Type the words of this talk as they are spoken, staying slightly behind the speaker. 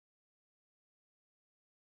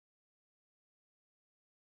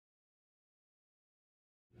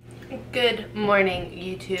Good morning,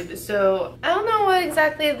 YouTube. So I don't know what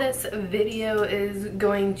exactly this video is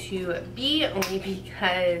going to be, only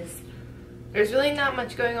because there's really not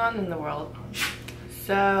much going on in the world.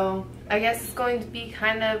 So I guess it's going to be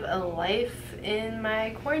kind of a life in my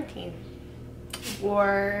quarantine,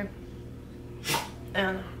 or I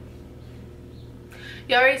don't know.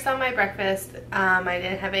 You already saw my breakfast. I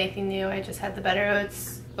didn't have anything new. I just had the Better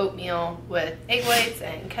Oats oatmeal with egg whites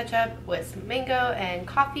and ketchup with some mango and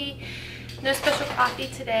coffee. No special coffee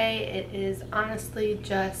today. It is honestly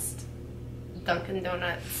just Dunkin'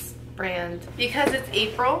 Donuts brand. Because it's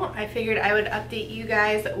April, I figured I would update you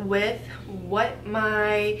guys with what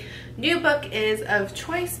my new book is of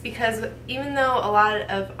choice, because even though a lot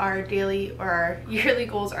of our daily or our yearly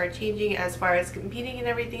goals are changing as far as competing and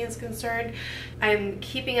everything is concerned, I'm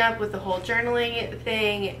keeping up with the whole journaling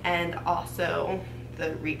thing and also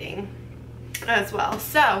the reading as well.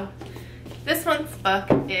 So this month's book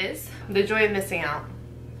is The Joy of Missing Out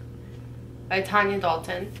by Tanya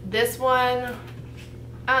Dalton. This one,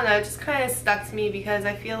 I don't know, it just kind of stuck to me because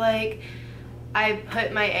I feel like I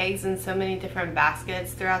put my eggs in so many different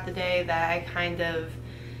baskets throughout the day that I kind of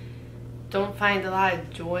don't find a lot of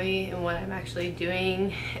joy in what I'm actually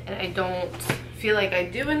doing, and I don't feel like I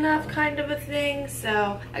do enough, kind of a thing.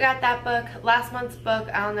 So I got that book. Last month's book,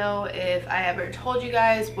 I don't know if I ever told you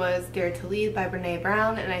guys, was Dare to Lead by Brene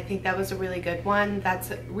Brown, and I think that was a really good one.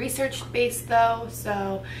 That's research based though,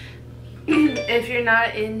 so if you're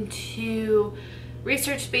not into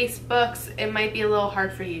research-based books, it might be a little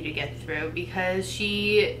hard for you to get through, because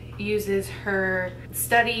she uses her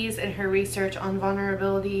studies and her research on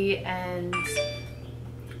vulnerability and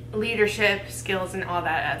leadership skills and all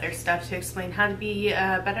that other stuff to explain how to be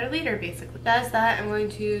a better leader, basically. That's that. I'm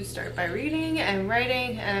going to start by reading and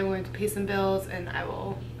writing, and I'm going to pay some bills, and I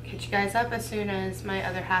will catch you guys up as soon as my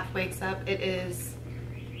other half wakes up. It is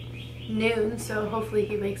noon, so hopefully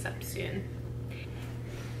he wakes up soon.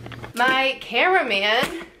 My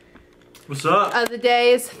cameraman, what's up, of the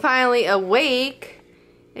day is finally awake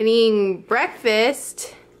and eating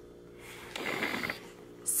breakfast.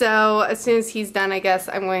 So as soon as he's done, I guess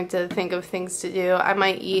I'm going to think of things to do. I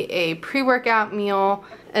might eat a pre-workout meal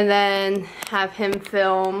and then have him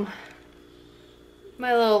film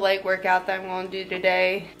my little leg workout that I'm going to do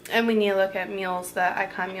today. And we need to look at meals that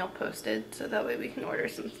Icon Meal posted, so that way we can order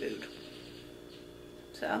some food.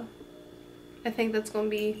 So I think that's going to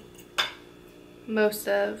be most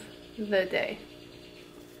of the day.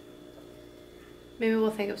 Maybe we'll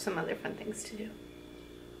think of some other fun things to do.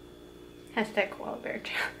 Hashtag Koala Bear.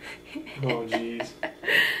 Oh jeez.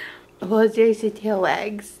 Well, there's the tail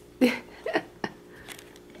wags.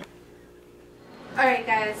 Alright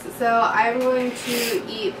guys, so I'm going to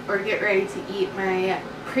eat, or get ready to eat, my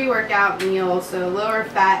pre-workout meal. So lower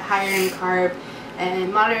fat, higher in carb,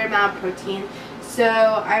 and moderate amount of protein. So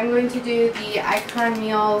I'm going to do the Icon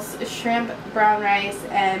Meals shrimp, brown rice,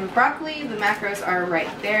 and broccoli. The macros are right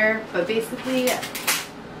there, but basically,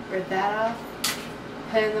 rid that off,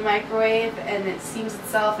 put it in the microwave, and it steams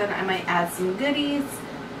itself, and I might add some goodies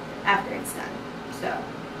after it's done. So.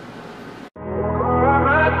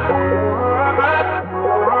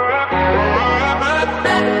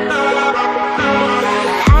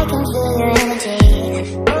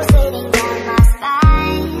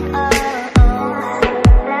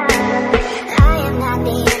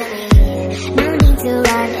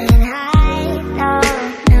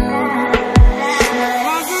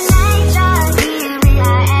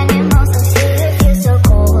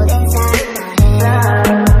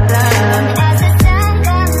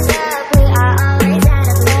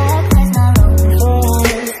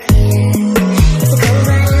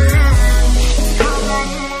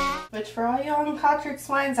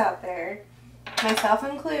 Swines out there, myself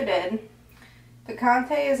included,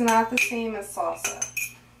 picante is not the same as salsa.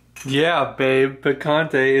 Yeah, babe,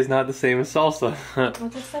 picante is not the same as salsa. I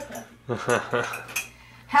just said that.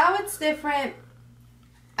 How it's different,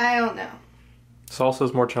 I don't know. Salsa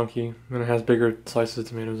is more chunky and it has bigger slices of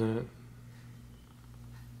tomatoes in it.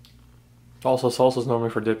 Also, salsa is normally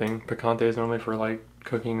for dipping. Picante is normally for like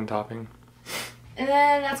cooking and topping. And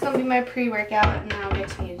then that's going to be my pre-workout, and then I'll get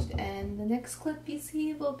changed. And the next clip you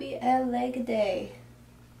see will be a leg day.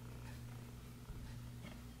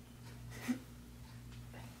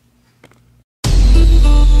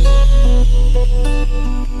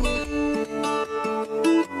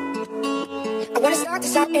 I wanna start to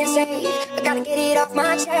stop and say, I gotta get it off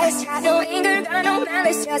my chest. Got no anger, got no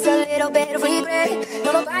malice, just a little bit of regret.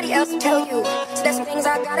 No, nobody else will tell you, so there's some things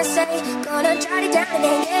I gotta say. Gonna jot it down and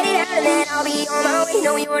then get it out, and then I'll be on my way.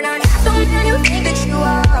 No, you're not half the man you think that you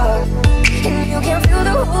are, and you can can feel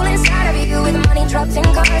the hole inside of you with money, drugs, and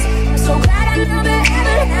cars. I'm so glad I never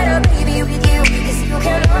ever had a baby with you, 'cause you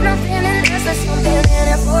can't run nothing unless there's something in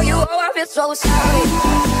it for you. Oh, I feel so sorry,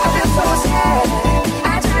 I feel so sad.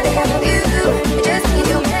 I tried to help you, you just need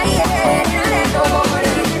to pay it. And I had no more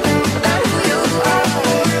money about who you are,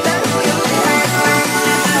 about who you are.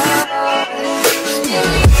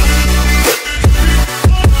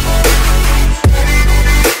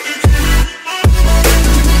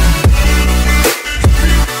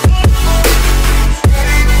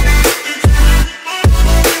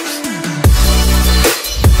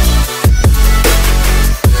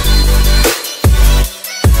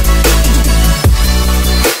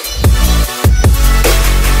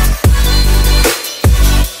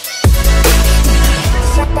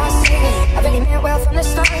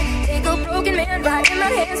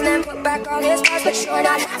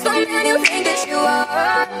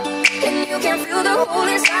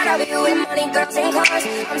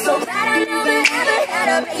 I'm so glad I never ever had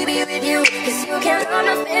a baby with you, 'cause you can't run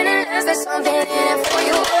nothing unless there's something in it for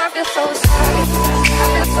you. Oh, I feel so sorry, I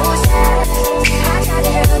feel so sad. I tried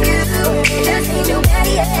to help you, you just need to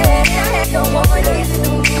pay it. And I had no more money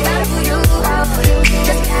about who you are.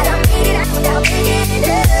 Just glad I made it out without making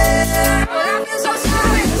it. Oh, I feel so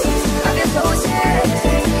sorry, I feel so sad.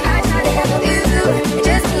 I tried to help you, you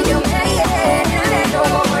just need to pay it. And I had no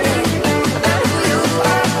more money about who you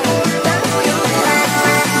are, about who you are.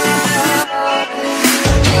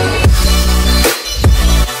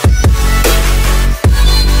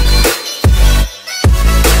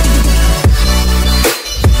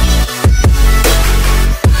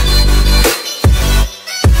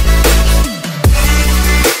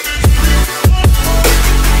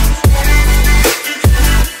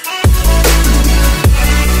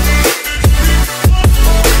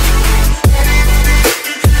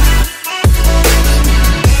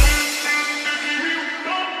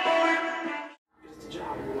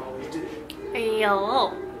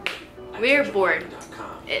 Hello. We're bored.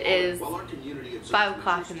 It is 5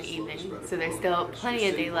 o'clock in the evening, so there's still plenty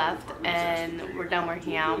of day left, and we're done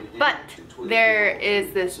working out. But there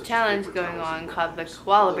is this challenge going on called the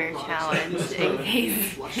Koala Bear Challenge. In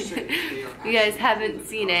case you guys haven't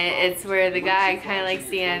seen it, it's where the guy kind of like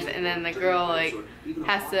stands, and then the girl like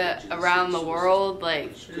has to around the world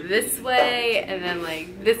like this way, and then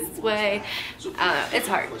like this way. I don't know. It's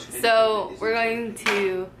hard. So we're going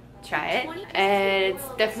to try it, and it's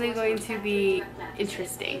definitely going to be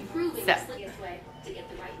interesting. So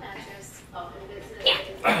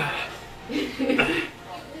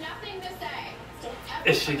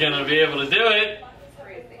is she gonna be able to do it?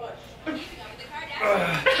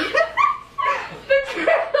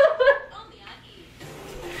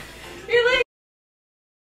 you're like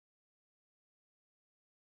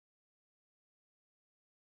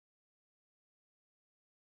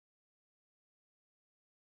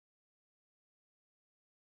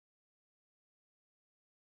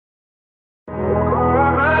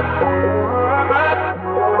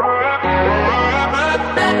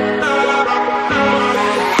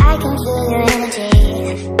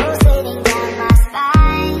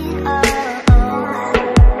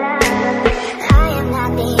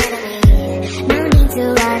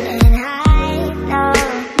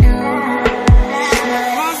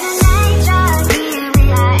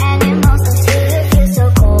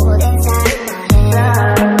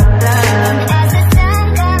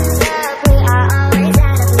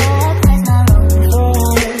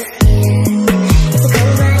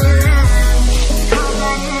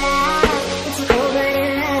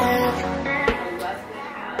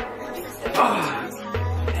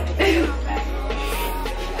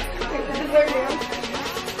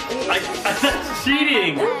That's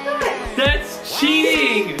cheating! That's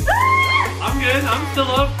cheating! I'm good, I'm still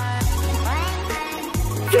up.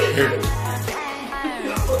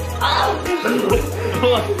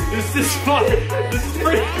 This is fun. This is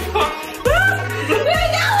pretty fun.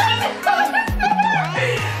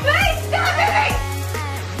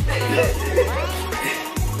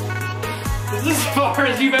 This is as far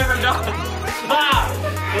as you've ever gone. Ah!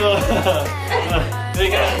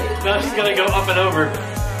 Now she's gonna go up and over.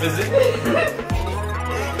 Is it?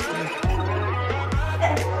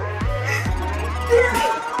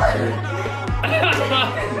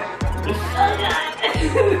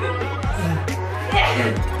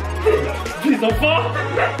 Please don't fall.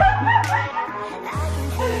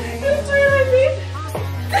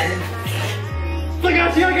 I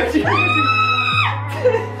got you, I got you, I got you.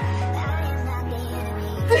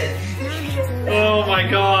 Oh my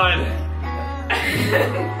god.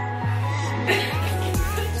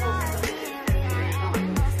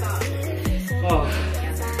 Oh.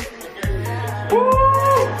 Woo!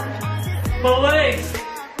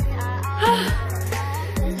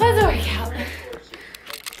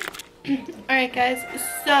 guys.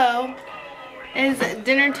 So it's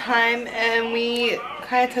dinner time and we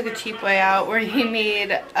kind of took a cheap way out where he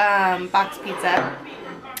made box pizza.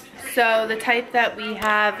 So the type that we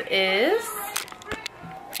have is,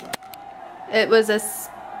 it was a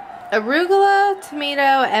arugula, tomato,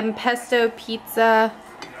 and pesto pizza.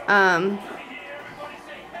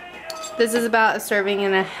 This is about a serving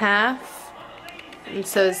and a half. And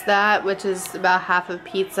so is that, which is about half of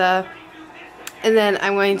pizza. And then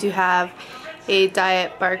I'm going to have a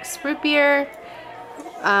Diet Barks root beer.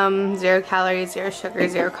 0 calories, 0 sugar,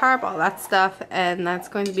 0 carb, all that stuff. And that's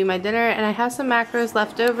going to be my dinner. And I have some macros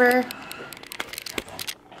left over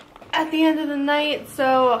at the end of the night.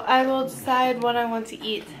 So I will decide what I want to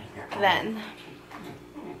eat then.